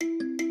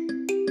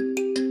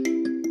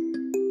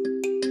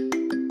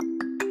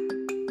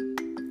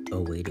A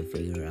way to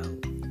figure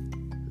out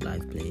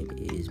life plan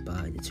is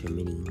by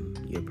determining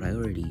your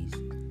priorities.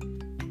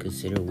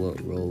 Consider what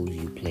roles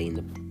you play in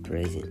the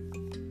present.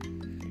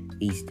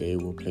 Each day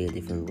will play a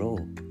different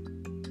role.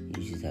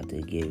 You just have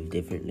to give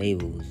different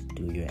labels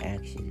through your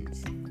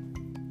actions.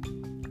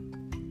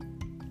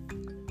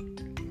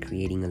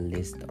 Creating a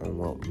list on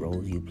what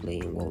roles you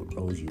play and what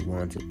roles you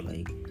want to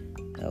play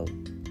help.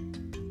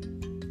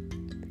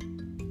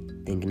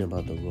 Thinking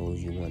about the roles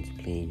you want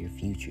to play in your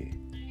future.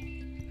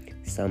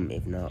 Some,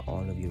 if not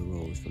all of your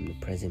roles from the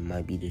present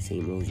might be the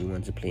same roles you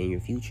want to play in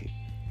your future,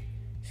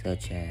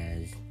 such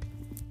as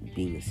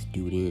being a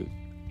student,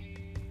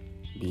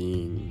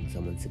 being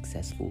someone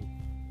successful.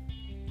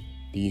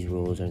 These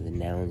roles are the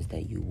nouns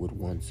that you would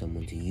want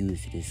someone to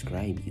use to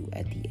describe you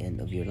at the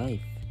end of your life.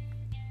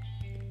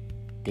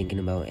 Thinking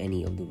about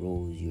any of the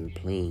roles you're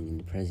playing in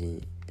the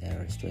present that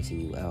are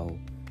stressing you out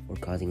or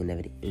causing a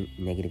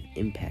negative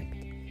impact,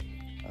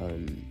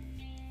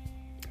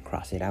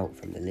 cross it out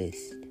from the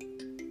list.